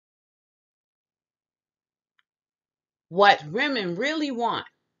What Women Really Want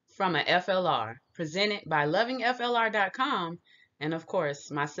from a FLR, presented by lovingflr.com and, of course,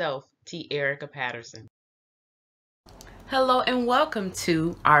 myself, Te-Erika Patterson. Hello and welcome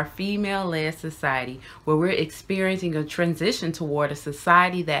to our female-led society, where we're experiencing a transition toward a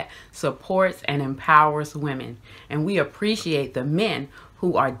society that supports and empowers women. And we appreciate the men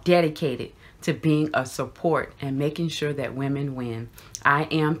who are dedicated to being a support and making sure that women win. I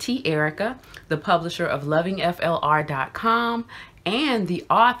am Te-Erika, the publisher of lovingflr.com and the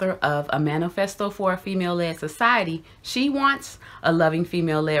author of A Manifesto for a Female-Led Society, She Wants a Loving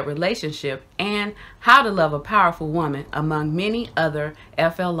Female-Led Relationship, and How to Love a Powerful Woman, among many other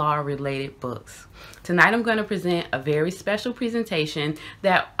FLR-related books. Tonight I'm going to present a very special presentation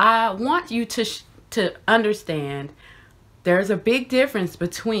that I want you to understand. There's a big difference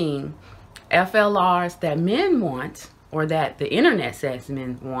between FLRs that men want, or that the internet says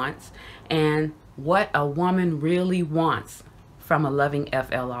men wants, and what a woman really wants from a loving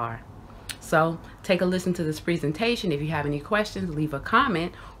FLR. So take a listen to this presentation. If you have any questions, leave a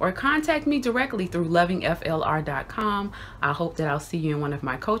comment or contact me directly through lovingflr.com. I hope that I'll see you in one of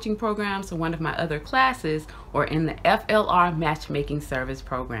my coaching programs or one of my other classes, or in the FLR Matchmaking Service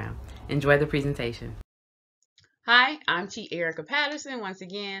program. Enjoy the presentation. Hi, I'm Te-Erika Patterson. Once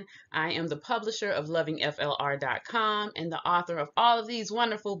again, I am the publisher of lovingflr.com and the author of all of these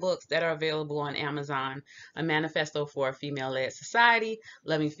wonderful books that are available on Amazon: A Manifesto for a Female-Led Society,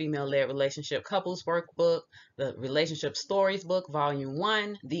 Loving Female-Led Relationship Couples Workbook, the Relationship Stories Book, Volume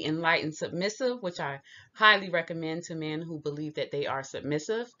 1, The Enlightened Submissive, which I highly recommend to men who believe that they are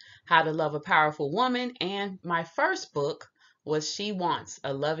submissive, How to Love a Powerful Woman, and my first book was She Wants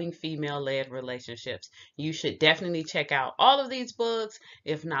a Loving Female-Led Relationships. You should definitely check out all of these books.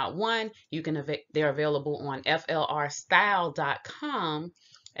 If not one, they're available on flrstyle.com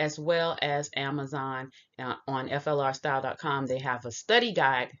as well as Amazon. On flrstyle.com, they have a study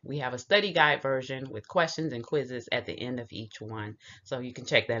guide. We have a study guide version with questions and quizzes at the end of each one. So you can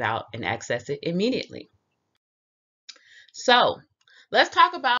check that out and access it immediately. So let's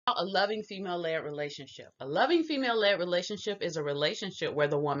talk about a loving female-led relationship. A loving female-led relationship is a relationship where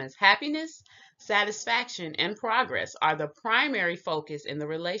the woman's happiness, satisfaction, and progress are the primary focus in the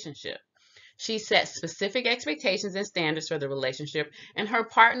relationship. She sets specific expectations and standards for the relationship, and her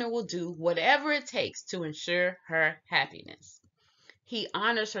partner will do whatever it takes to ensure her happiness. He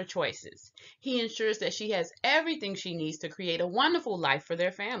honors her choices. He ensures that she has everything she needs to create a wonderful life for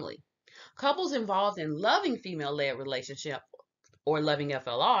their family. Couples involved in loving female-led relationship, or loving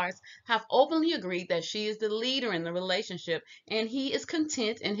FLRs, have openly agreed that she is the leader in the relationship and he is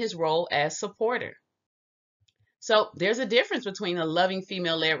content in his role as supporter. So there's a difference between a loving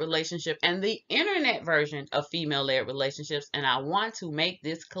female-led relationship and the internet version of female-led relationships, and I want to make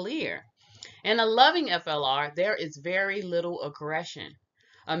this clear. In a loving FLR, there is very little aggression.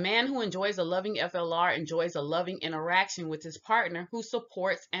 A man who enjoys a loving FLR enjoys a loving interaction with his partner who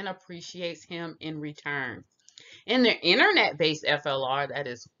supports and appreciates him in return. In the internet-based FLR that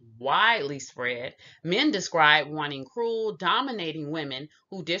is widely spread, men describe wanting cruel, dominating women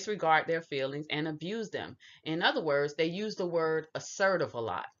who disregard their feelings and abuse them. In other words, they use the word assertive a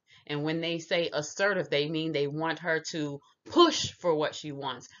lot. And when they say assertive, they mean they want her to push for what she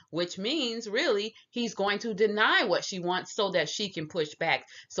wants, which means really he's going to deny what she wants so that she can push back,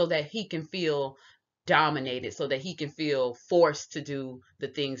 so that he can feel dominated, so that he can feel forced to do the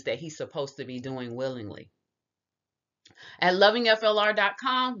things that he's supposed to be doing willingly. At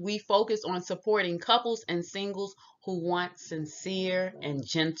lovingflr.com, we focus on supporting couples and singles who want sincere and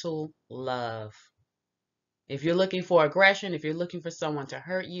gentle love. If you're looking for aggression, if you're looking for someone to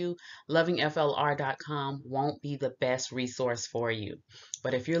hurt you, lovingflr.com won't be the best resource for you.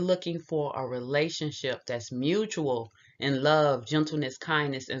 But if you're looking for a relationship that's mutual in love, gentleness,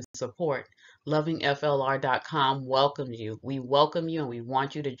 kindness, and support, lovingflr.com welcomes you. We welcome you and we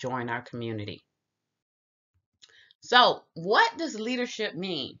want you to join our community. So what does leadership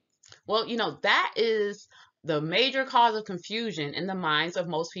mean? Well, that is the major cause of confusion in the minds of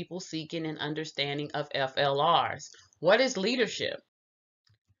most people seeking an understanding of FLRs. What is leadership?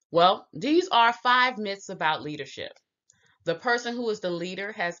 Well, these are 5 myths about leadership. The person who is the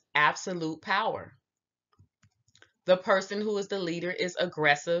leader has absolute power. The person who is the leader is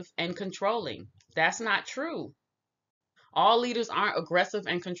aggressive and controlling. That's not true. All leaders aren't aggressive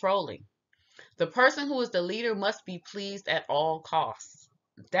and controlling. The person who is the leader must be pleased at all costs.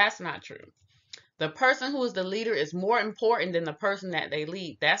 That's not true. The person who is the leader is more important than the person that they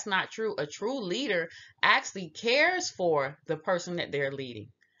lead. That's not true. A true leader actually cares for the person that they're leading.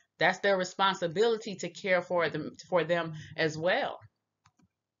 That's their responsibility to care for them as well.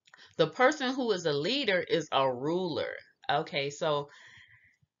 The person who is a leader is a ruler. Okay, so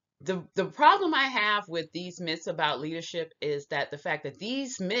the problem I have with these myths about leadership is that the fact that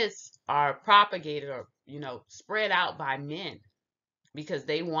these myths are propagated or, spread out by men because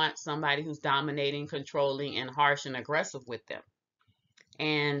they want somebody who's dominating, controlling, and harsh and aggressive with them.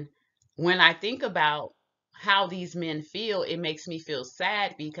 And when I think about how these men feel, it makes me feel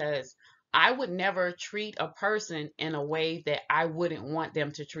sad because I would never treat a person in a way that I wouldn't want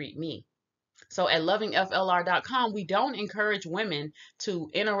them to treat me. So at lovingflr.com, we don't encourage women to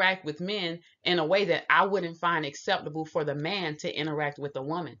interact with men in a way that I wouldn't find acceptable for the man to interact with a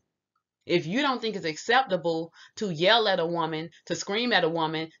woman. If you don't think it's acceptable to yell at a woman, to scream at a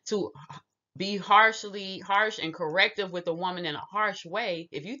woman, to be harsh and corrective with a woman in a harsh way,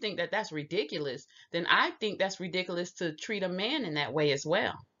 if you think that that's ridiculous, then I think that's ridiculous to treat a man in that way as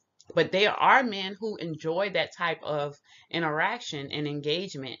well. But there are men who enjoy that type of interaction and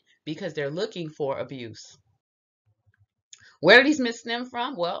engagement because they're looking for abuse. Where do these myths stem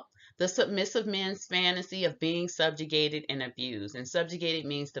from? Well, the submissive man's fantasy of being subjugated and abused. And subjugated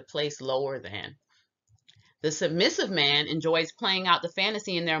means to place lower than. The submissive man enjoys playing out the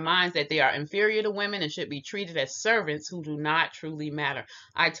fantasy in their minds that they are inferior to women and should be treated as servants who do not truly matter.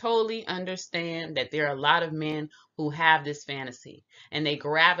 I totally understand that there are a lot of men who have this fantasy and they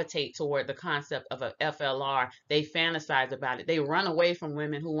gravitate toward the concept of a FLR. They fantasize about it. They run away from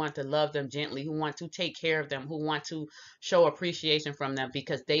women who want to love them gently, who want to take care of them, who want to show appreciation from them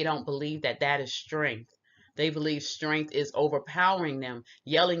because they don't believe that that is strength. They believe strength is overpowering them,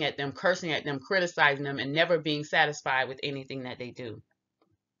 yelling at them, cursing at them, criticizing them, and never being satisfied with anything that they do.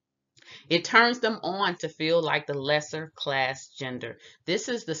 It turns them on to feel like the lesser class gender. This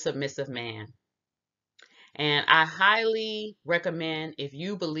is the submissive man. And I highly recommend, if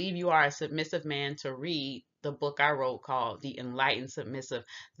you believe you are a submissive man, to read the book I wrote called The Enlightened Submissive.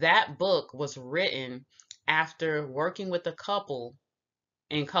 That book was written after working with a couple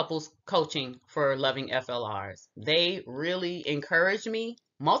in couples coaching for Loving FLRs. They really encouraged me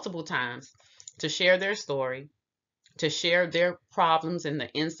multiple times to share their story, to share their problems and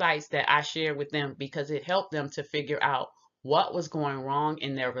the insights that I shared with them because it helped them to figure out what was going wrong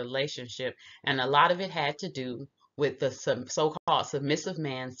in their relationship. And a lot of it had to do with the so-called submissive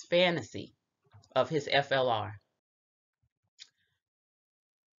man's fantasy of his FLR.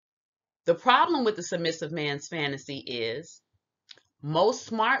 The problem with the submissive man's fantasy is most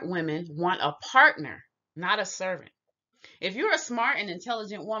smart women want a partner, not a servant. If you're a smart and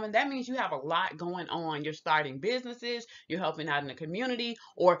intelligent woman, that means you have a lot going on. You're starting businesses, you're helping out in the community,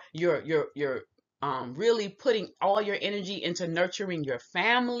 or you're really putting all your energy into nurturing your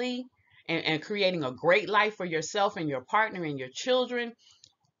family and creating a great life for yourself and your partner and your children.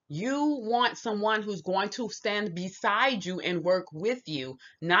 You want someone who's going to stand beside you and work with you,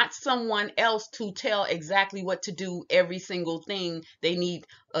 not someone else to tell exactly what to do every single thing. They need,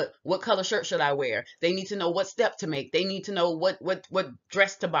 what color shirt should I wear? They need to know what step to make. They need to know what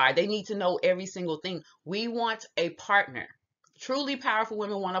dress to buy. They need to know every single thing. We want a partner. Truly powerful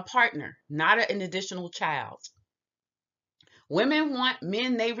women want a partner, not an additional child. Women want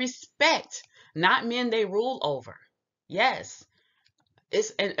men they respect, not men they rule over. Yes.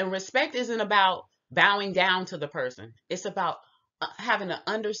 And respect isn't about bowing down to the person. It's about having an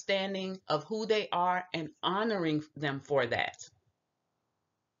understanding of who they are and honoring them for that.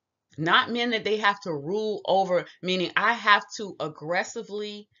 Not men that they have to rule over, meaning I have to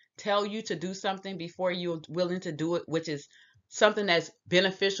aggressively tell you to do something before you're willing to do it, which is something that's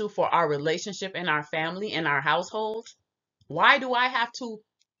beneficial for our relationship and our family and our household. Why do I have to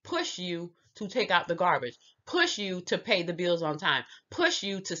push you to take out the garbage, push you to pay the bills on time, push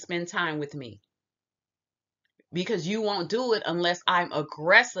you to spend time with me? Because you won't do it unless I'm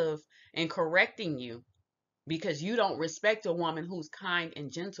aggressive in correcting you, because you don't respect a woman who's kind and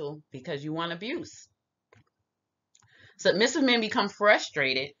gentle because you want abuse. Submissive men become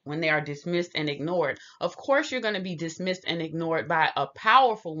frustrated when they are dismissed and ignored. Of course, you're going to be dismissed and ignored by a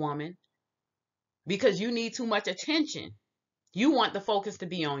powerful woman because you need too much attention. You want the focus to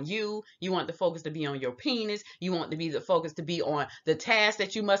be on you. You want the focus to be on your penis. You want the focus to be on the task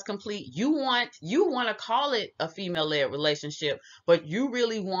that you must complete. You want to call it a female-led relationship, but you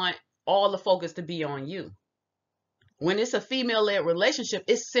really want all the focus to be on you. When it's a female-led relationship,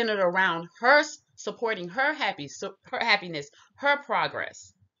 it's centered around her supporting her happiness, her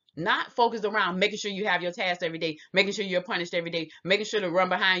progress. Not focused around making sure you have your tasks every day, making sure you're punished every day, making sure to run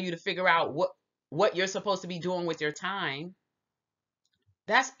behind you to figure out what you're supposed to be doing with your time.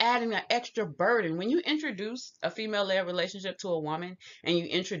 That's adding an extra burden. When you introduce a female-led relationship to a woman and you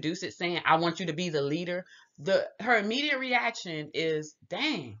introduce it saying, I want you to be the leader, her immediate reaction is,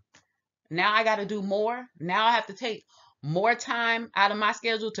 dang, Now I got to do more. Now I have to take more time out of my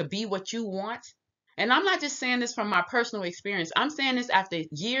schedule to be what you want. And I'm not just saying this from my personal experience. I'm saying this after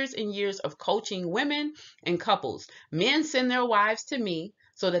years and years of coaching women and couples. Men send their wives to me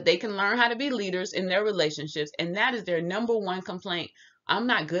so that they can learn how to be leaders in their relationships. And that is their number one complaint. I'm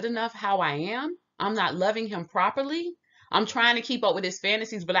not good enough how I am. I'm not loving him properly. I'm trying to keep up with his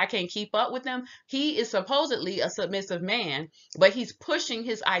fantasies, but I can't keep up with them. He is supposedly a submissive man, but he's pushing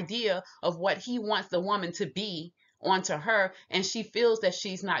his idea of what he wants the woman to be onto her, and she feels that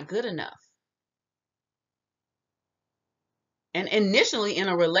she's not good enough. And initially in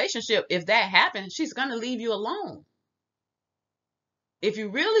a relationship, if that happens, she's going to leave you alone. If you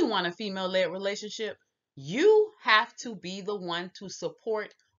really want a female-led relationship, you have to be the one to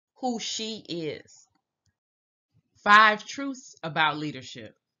support who she is. 5 truths about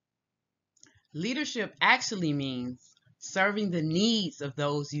leadership. Leadership actually means serving the needs of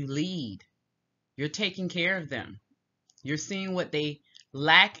those you lead. You're taking care of them. You're seeing what they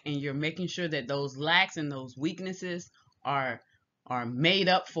lack, and you're making sure that those lacks and those weaknesses are made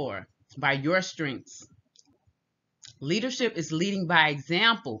up for by your strengths. Leadership is leading by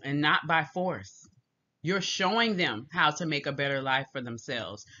example and not by force. You're showing them how to make a better life for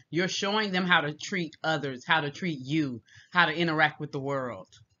themselves. You're showing them how to treat others, how to treat you, how to interact with the world.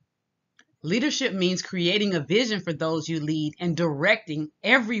 Leadership means creating a vision for those you lead and directing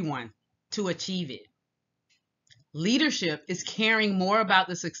everyone to achieve it. Leadership is caring more about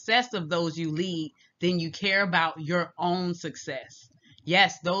the success of those you lead than you care about your own success.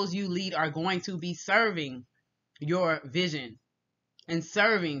 Yes, those you lead are going to be serving your vision and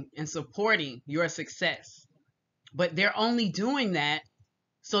serving and supporting your success. But they're only doing that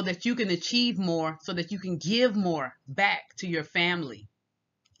so that you can achieve more, so that you can give more back to your family.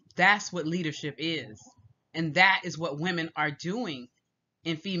 That's what leadership is. And that is what women are doing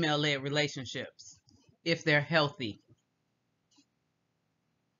in female-led relationships, if they're healthy.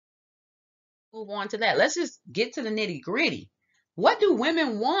 Move on to that. Let's just get to the nitty-gritty. What do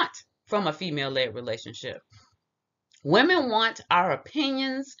women want from a female-led relationship? Women want our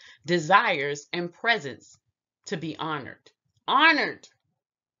opinions, desires, and presence to be honored. Honored.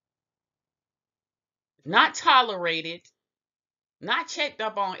 Not tolerated, not checked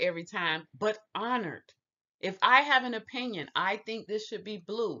up on every time, but honored. If I have an opinion, I think this should be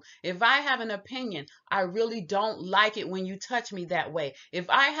blue. If I have an opinion, I really don't like it when you touch me that way.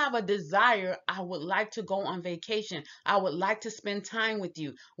 If I have a desire, I would like to go on vacation. I would like to spend time with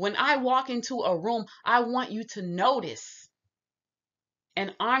you. When I walk into a room, I want you to notice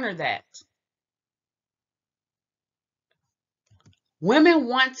and honor that. Women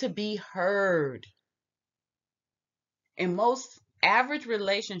want to be heard. In most average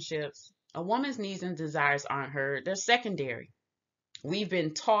relationships, a woman's needs and desires aren't heard. They're secondary. We've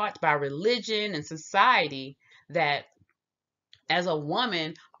been taught by religion and society that as a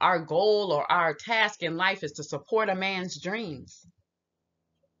woman, our goal or our task in life is to support a man's dreams.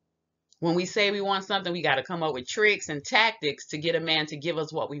 When we say we want something, we got to come up with tricks and tactics to get a man to give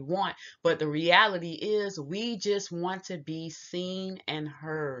us what we want. But the reality is we just want to be seen and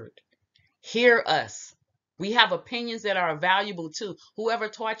heard. Hear us. We have opinions that are valuable too. Whoever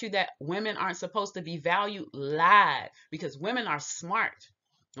taught you that women aren't supposed to be valued lied, because women are smart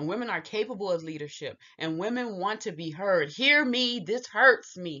and women are capable of leadership and women want to be heard. Hear me, this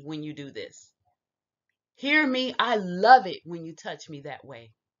hurts me when you do this. Hear me, I love it when you touch me that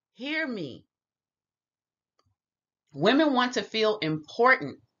way. Hear me. Women want to feel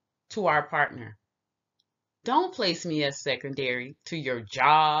important to our partner. Don't place me as secondary to your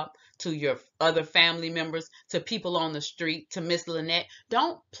job, to your other family members, to people on the street, to Miss Lynette.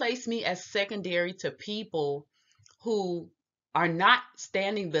 Don't place me as secondary to people who are not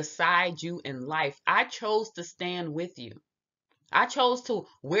standing beside you in life. I chose to stand with you. I chose to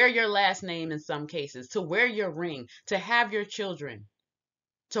wear your last name in some cases, to wear your ring, to have your children,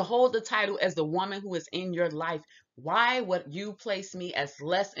 to hold the title as the woman who is in your life. Why would you place me as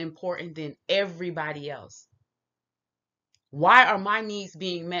less important than everybody else? Why are my needs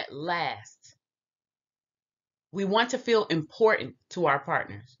being met last? We want to feel important to our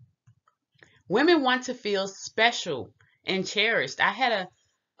partners. Women want to feel special and cherished. I had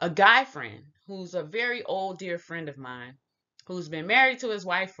a guy friend who's a very old dear friend of mine who's been married to his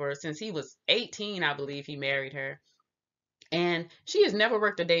wife since he was 18, I believe he married her. And she has never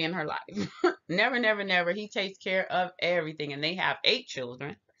worked a day in her life. Never, never, never. He takes care of everything. And they have 8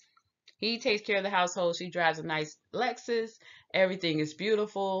 children. He takes care of the household. She drives a nice Lexus. Everything is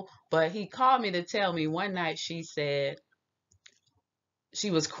beautiful. But he called me to tell me one night she said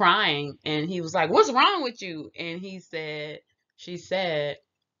she was crying. And he was like, "What's wrong with you?" And she said,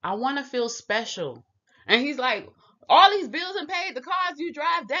 I want to feel special. And he's like, all these bills and paid, the cars you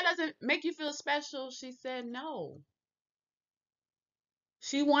drive, that doesn't make you feel special. She said no.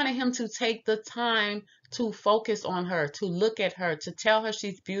 She wanted him to take the time to focus on her, to look at her, to tell her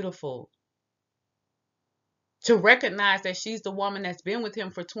she's beautiful, to recognize that she's the woman that's been with him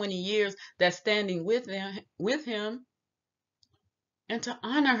for 20 years, that's standing with him, and to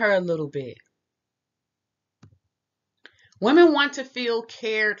honor her a little bit. Women want to feel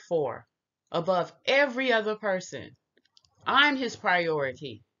cared for above every other person. I'm his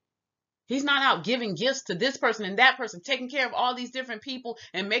priority. He's not out giving gifts to this person and that person, taking care of all these different people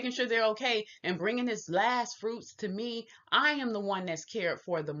and making sure they're okay and bringing his last fruits to me. I am the one that's cared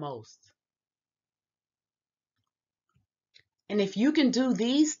for the most. And if you can do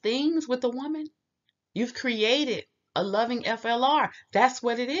these things with a woman, you've created a loving FLR. That's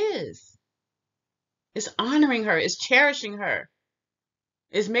what it is. It's honoring her. It's cherishing her.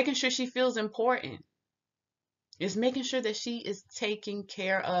 It's making sure she feels important. It's making sure that she is taken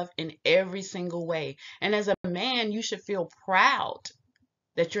care of in every single way. And as a man, you should feel proud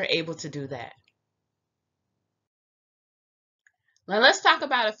that you're able to do that. Now let's talk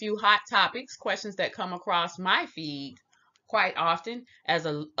about a few hot topics, questions that come across my feed quite often as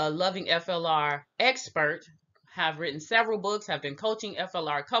a loving FLR expert. Have written several books, have been coaching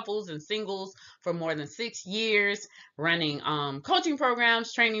FLR couples and singles for more than 6 years, running coaching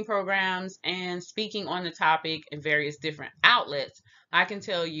programs, training programs, and speaking on the topic in various different outlets. I can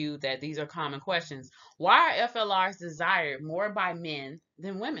tell you that these are common questions. Why are FLRs desired more by men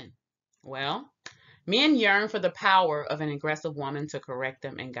than women? Well, men yearn for the power of an aggressive woman to correct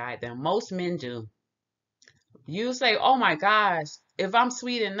them and guide them. Most men do. You say, oh my gosh, if I'm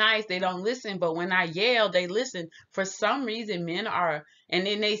sweet and nice, they don't listen. But when I yell, they listen. For some reason, men are, and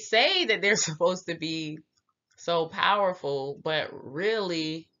then they say that they're supposed to be so powerful, but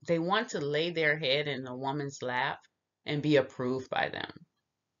really, they want to lay their head in a woman's lap and be approved by them.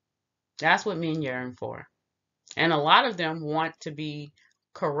 That's what men yearn for. And a lot of them want to be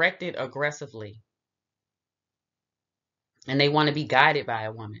corrected aggressively. And they want to be guided by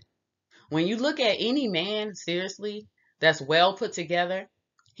a woman. When you look at any man, seriously, that's well put together,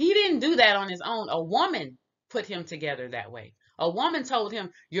 he didn't do that on his own. A woman put him together that way. A woman told him,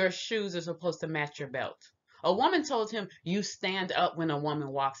 your shoes are supposed to match your belt. A woman told him, you stand up when a woman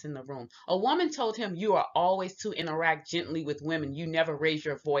walks in the room. A woman told him, you are always to interact gently with women. You never raise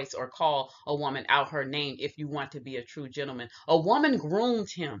your voice or call a woman out her name if you want to be a true gentleman. A woman groomed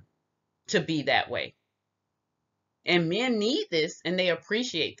him to be that way. And men need this and they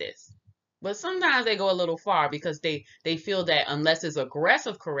appreciate this. But sometimes they go a little far because they feel that unless it's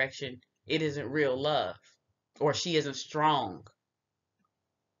aggressive correction, it isn't real love or she isn't strong.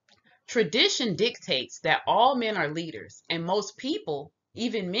 Tradition dictates that all men are leaders, and most people,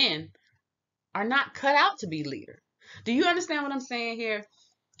 even men, are not cut out to be leaders. Do you understand what I'm saying here?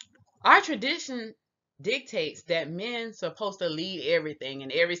 Our tradition dictates that men supposed to lead everything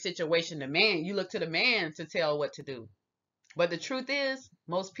in every situation. The man, you look to the man to tell what to do. But the truth is,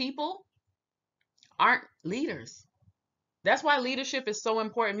 most people aren't leaders. That's why leadership is so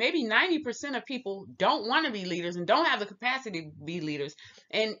important. Maybe 90% of people don't want to be leaders and don't have the capacity to be leaders.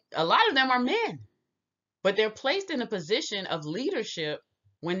 And a lot of them are men. But they're placed in a position of leadership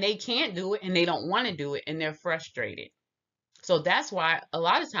when they can't do it and they don't want to do it and they're frustrated. So that's why a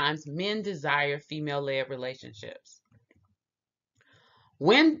lot of times men desire female-led relationships.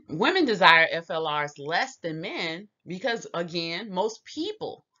 When women desire FLRs less than men, because again, most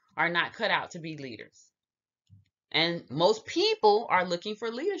people are not cut out to be leaders. And most people are looking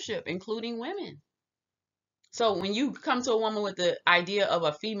for leadership, including women. So when you come to a woman with the idea of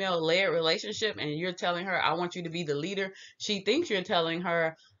a female-led relationship and you're telling her, I want you to be the leader, she thinks you're telling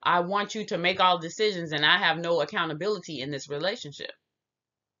her, I want you to make all decisions and I have no accountability in this relationship.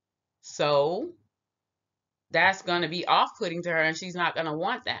 So that's going to be off-putting to her and she's not going to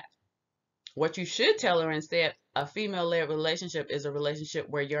want that. What you should tell her instead, a female-led relationship is a relationship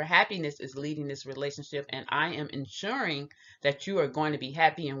where your happiness is leading this relationship and I am ensuring that you are going to be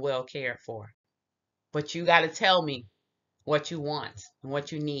happy and well cared for. But you got to tell me what you want and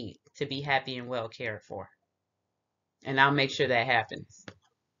what you need to be happy and well cared for. And I'll make sure that happens.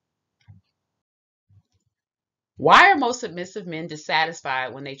 Why are most submissive men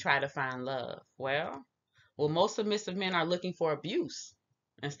dissatisfied when they try to find love? Well, most submissive men are looking for abuse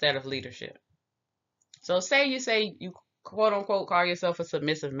instead of leadership. So say you quote unquote call yourself a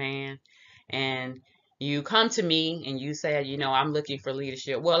submissive man and You come to me and you say, you know, I'm looking for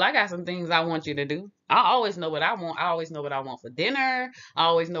leadership. Well, I got some things I want you to do. I always know what I want. I always know what I want for dinner. I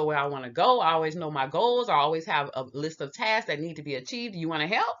always know where I want to go. I always know my goals. I always have a list of tasks that need to be achieved. You want to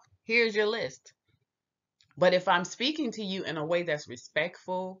help? Here's your list. But if I'm speaking to you in a way that's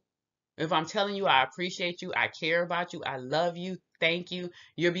respectful, if I'm telling you I appreciate you, I care about you, I love you, thank you,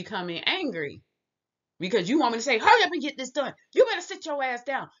 you're becoming angry because you want me to say, hurry up and get this done. You better sit your ass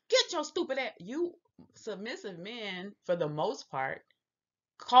down. Get your stupid ass. You submissive men, for the most part,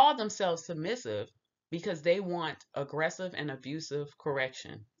 call themselves submissive because they want aggressive and abusive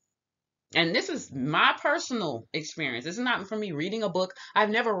correction. And this is my personal experience. This is not from me reading a book.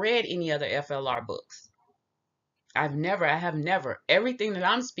 I've never read any other FLR books. I have never. Everything that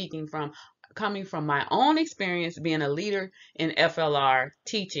I'm speaking from, coming from my own experience being a leader in FLR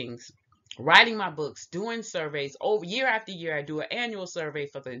teachings, writing my books, doing surveys over year after year. I do an annual survey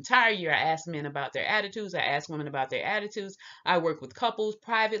for the entire year. I ask men about their attitudes. I ask women about their attitudes. I work with couples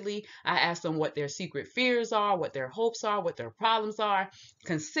privately. I ask them what their secret fears are, what their hopes are, what their problems are.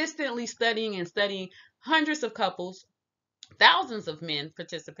 Consistently studying and studying hundreds of couples. Thousands of men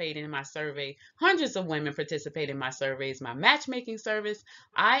participate in my survey. Hundreds of women participate in my surveys, my matchmaking service.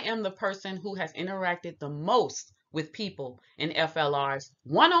 I am the person who has interacted the most with people in FLRs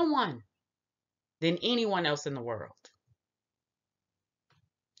one-on-one than anyone else in the world.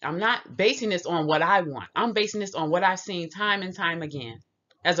 I'm not basing this on what I want. I'm basing this on what I've seen time and time again.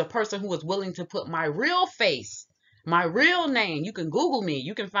 As a person who was willing to put my real face, my real name. You can Google me.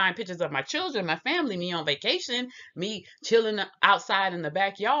 You can find pictures of my children, my family, me on vacation, me chilling outside in the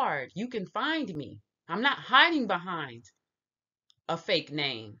backyard. You can find me. I'm not hiding behind a fake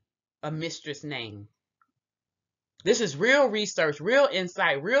name, a mistress name. This is real research, real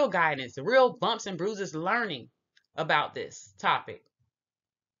insight, real guidance, real bumps and bruises learning about this topic.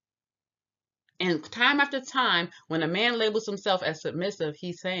 And time after time, when a man labels himself as submissive,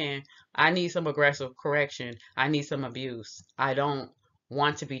 he's saying, I need some aggressive correction. I need some abuse. I don't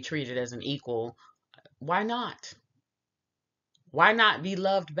want to be treated as an equal. Why not? Why not be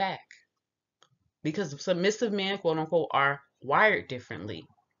loved back? Because submissive men, quote unquote, are wired differently.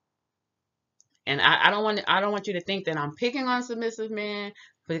 And I don't want you to think that I'm picking on submissive men,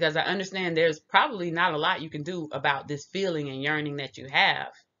 because I understand there's probably not a lot you can do about this feeling and yearning that you have.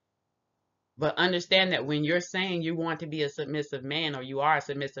 But understand that when you're saying you want to be a submissive man, or you are a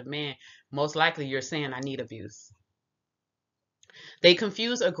submissive man, most likely you're saying I need abuse. They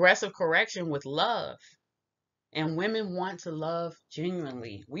confuse aggressive correction with love. And women want to love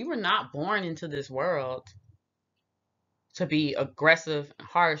genuinely. We were not born into this world to be aggressive,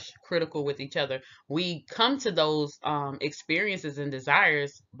 harsh, critical with each other. We come to those experiences and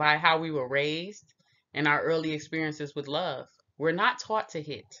desires by how we were raised and our early experiences with love. We're not taught to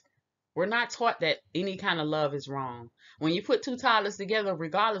hit. We're not taught that any kind of love is wrong. When you put two toddlers together,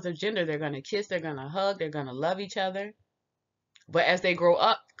 regardless of gender, they're going to kiss, they're going to hug, they're going to love each other. But as they grow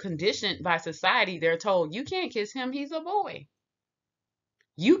up, conditioned by society, they're told, you can't kiss him, he's a boy.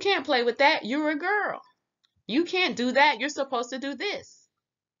 You can't play with that, you're a girl. You can't do that, you're supposed to do this.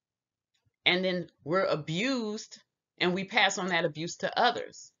 And then we're abused, and we pass on that abuse to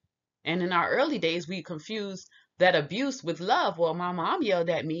others. And in our early days, we confuse that abuse with love. Well, my mom yelled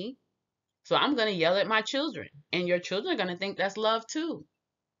at me, so I'm going to yell at my children. And your children are going to think that's love too.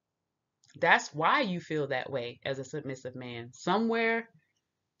 That's why you feel that way as a submissive man. Somewhere,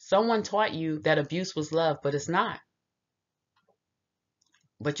 someone taught you that abuse was love, but it's not.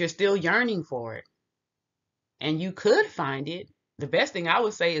 But you're still yearning for it. And you could find it. The best thing I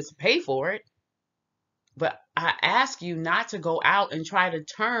would say is pay for it. But I ask you not to go out and try to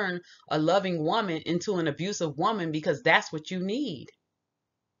turn a loving woman into an abusive woman, because that's what you need.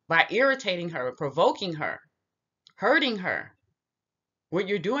 By irritating her, provoking her, hurting her. What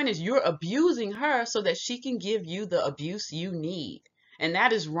you're doing is you're abusing her so that she can give you the abuse you need. And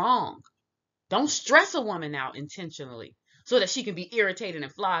that is wrong. Don't stress a woman out intentionally so that she can be irritated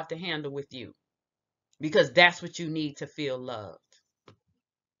and fly off the handle with you, because that's what you need to feel loved.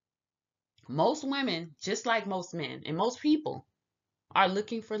 Most women, just like most men and most people, are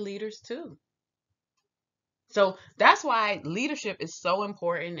looking for leaders too. So that's why leadership is so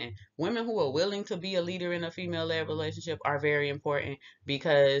important, and women who are willing to be a leader in a female-led relationship are very important,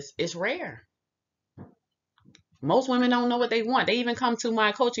 because it's rare. Most women don't know what they want. They even come to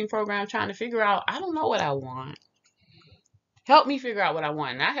my coaching program trying to figure out, I don't know what I want. Help me figure out what I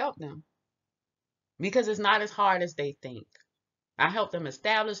want. And I help them, because it's not as hard as they think. I help them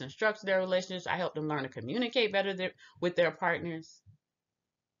establish and structure their relationships. I help them learn to communicate better with their partners.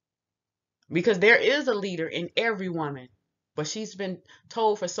 Because there is a leader in every woman, But she's been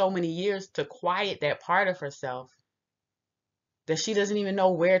told for so many years to quiet that part of herself that she doesn't even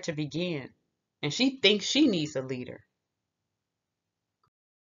know where to begin. And she thinks she needs a leader.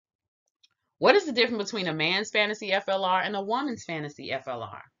 What is the difference between a man's fantasy FLR and a woman's fantasy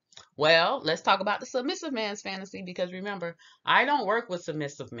FLR? Well, let's talk about the submissive man's fantasy, because remember, I don't work with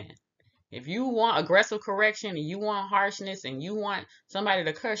submissive men. If you want aggressive correction and you want harshness and you want somebody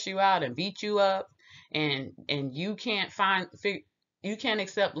to curse you out and beat you up, and you can't you can't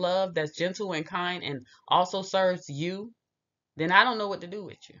accept love that's gentle and kind and also serves you, then I don't know what to do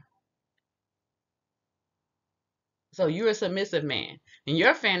with you. So you're a submissive man, and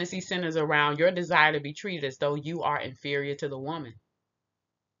your fantasy centers around your desire to be treated as though you are inferior to the woman.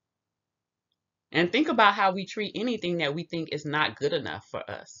 And think about how we treat anything that we think is not good enough for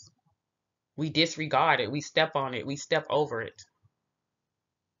us. We disregard it, we step on it, we step over it.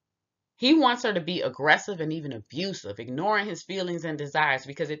 He wants her to be aggressive and even abusive, ignoring his feelings and desires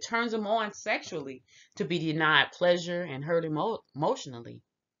because it turns him on sexually to be denied pleasure and hurt emotionally.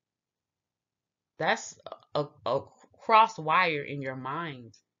 That's a cross wire in your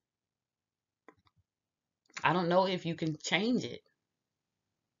mind. I don't know if you can change it.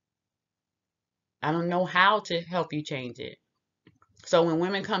 I don't know how to help you change it. So when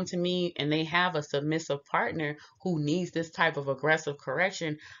women come to me and they have a submissive partner who needs this type of aggressive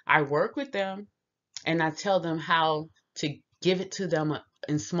correction, I work with them and I tell them how to give it to them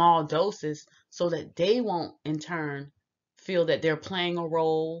in small doses so that they won't in turn feel that they're playing a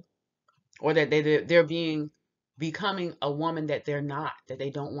role or that they're becoming a woman that they're not, that they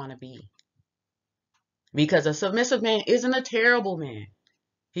don't want to be. Because a submissive man isn't a terrible man.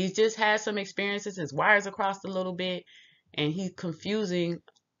 He's just had some experiences, his wires are crossed a little bit, and he's confusing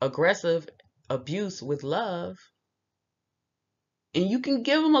aggressive abuse with love. And you can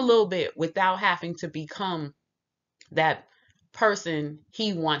give him a little bit without having to become that person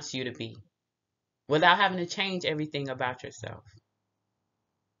he wants you to be, without having to change everything about yourself.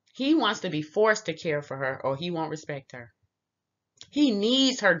 He wants to be forced to care for her or he won't respect her. He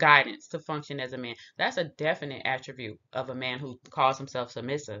needs her guidance to function as a man. That's a definite attribute of a man who calls himself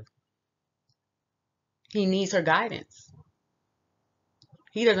submissive. He needs her guidance.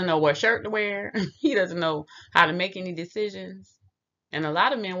 He doesn't know what shirt to wear. He doesn't know how to make any decisions. And a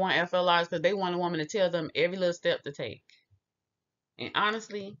lot of men want FLRs because they want a woman to tell them every little step to take. And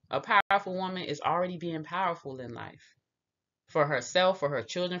honestly, a powerful woman is already being powerful in life. For herself, for her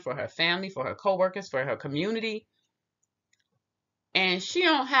children, for her family, for her coworkers, for her community. And she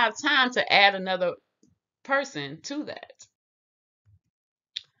don't have time to add another person to that.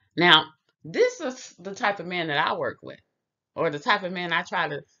 Now, this is the type of man that I work with, or the type of man I try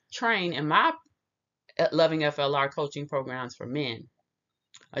to train in my Loving FLR coaching programs for men.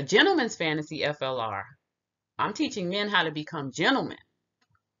 A gentleman's fantasy FLR. I'm teaching men how to become gentlemen.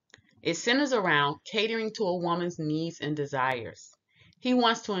 It centers around catering to a woman's needs and desires. He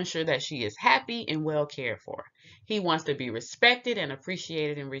wants to ensure that she is happy and well cared for. He wants to be respected and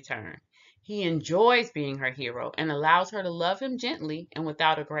appreciated in return. He enjoys being her hero and allows her to love him gently and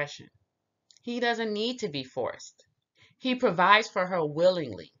without aggression. He doesn't need to be forced. He provides for her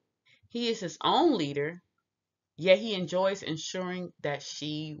willingly. He is his own leader, yet he enjoys ensuring that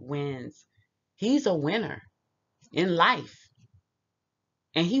she wins. He's a winner in life,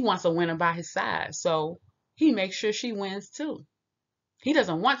 and he wants a winner by his side, so he makes sure she wins too. He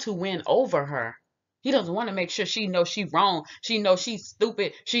doesn't want to win over her. He doesn't want to make sure she knows she's wrong. She knows she's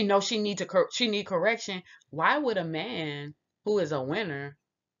stupid. She knows she needs correction. Why would a man who is a winner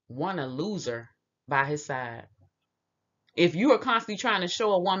want a loser by his side? If you are constantly trying to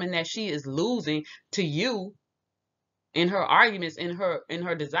show a woman that she is losing to you in her arguments, in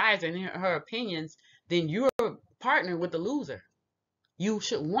her desires, and in her opinions, then you're partnering with the loser. You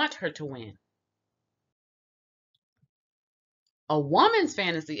should want her to win. A woman's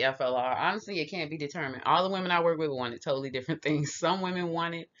fantasy FLR, honestly, it can't be determined. All the women I work with wanted totally different things. Some women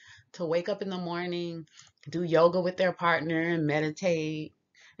wanted to wake up in the morning, do yoga with their partner, and meditate,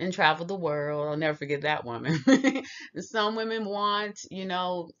 and travel the world. I'll never forget that woman. Some women want,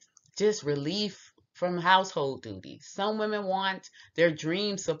 just relief from household duties. Some women want their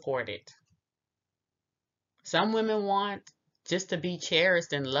dreams supported. Some women want just to be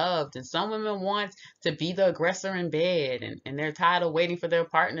cherished and loved, and some women want to be the aggressor in bed, and they're tired of waiting for their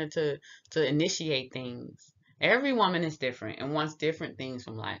partner to initiate things. Every woman is different and wants different things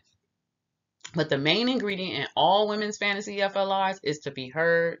from life. But the main ingredient in all women's fantasy FLRs is to be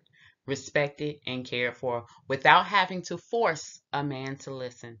heard, respected, and cared for without having to force a man to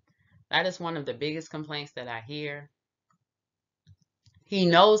listen. That is one of the biggest complaints that I hear. He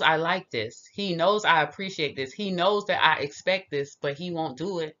knows I like this. He knows I appreciate this. He knows that I expect this, but he won't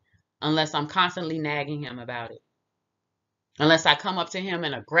do it unless I'm constantly nagging him about it. Unless I come up to him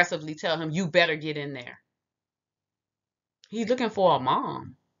and aggressively tell him, you better get in there. He's looking for a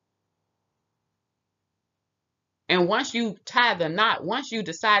mom. And once you tie the knot, once you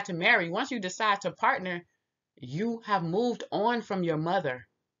decide to marry, once you decide to partner, you have moved on from your mother.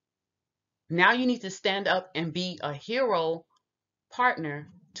 Now you need to stand up and be a hero partner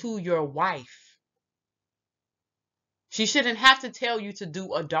to your wife. She shouldn't have to tell you to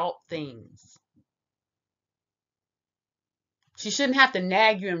do adult things. She shouldn't have to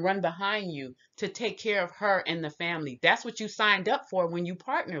nag you and run behind you to take care of her and the family. That's what you signed up for when you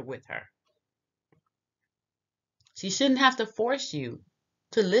partnered with her. She shouldn't have to force you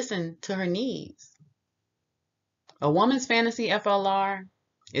to listen to her needs. A woman's fantasy FLR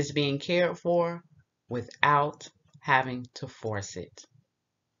is being cared for without having to force it.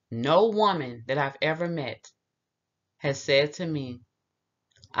 No woman that I've ever met has said to me,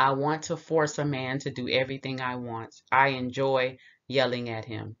 I want to force a man to do everything I want. I enjoy yelling at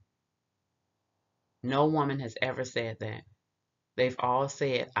him. No woman has ever said that. They've all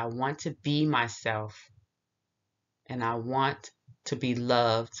said, I want to be myself, and I want to be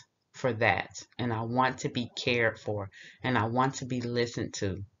loved for that, and I want to be cared for, and I want to be listened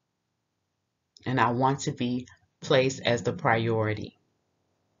to, and I want to be placed as the priority.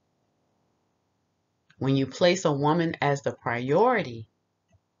 When you place a woman as the priority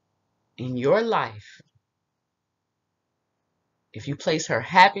in your life, if you place her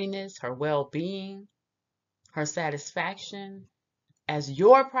happiness, her well-being, her satisfaction as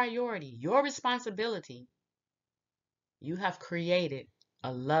your priority, your responsibility, you have created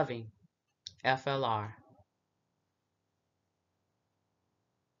a loving FLR.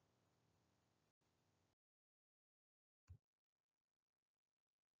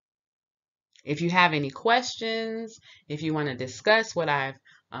 If you have any questions, if you want to discuss what I've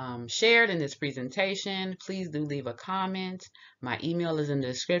shared in this presentation, please do leave a comment. My email is in the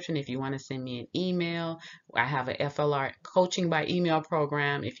description if you want to send me an email. I have a FLR coaching by email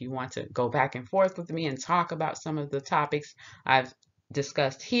program if you want to go back and forth with me and talk about some of the topics I've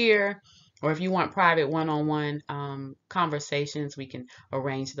discussed here. Or if you want private one-on-one conversations, we can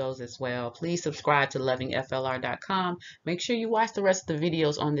arrange those as well. Please subscribe to lovingflr.com. Make sure you watch the rest of the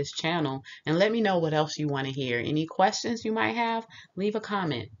videos on this channel and let me know what else you want to hear. Any questions you might have, leave a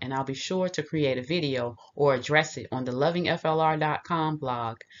comment and I'll be sure to create a video or address it on the lovingflr.com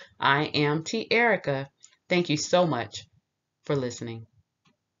blog. I am Te-Erika. Thank you so much for listening.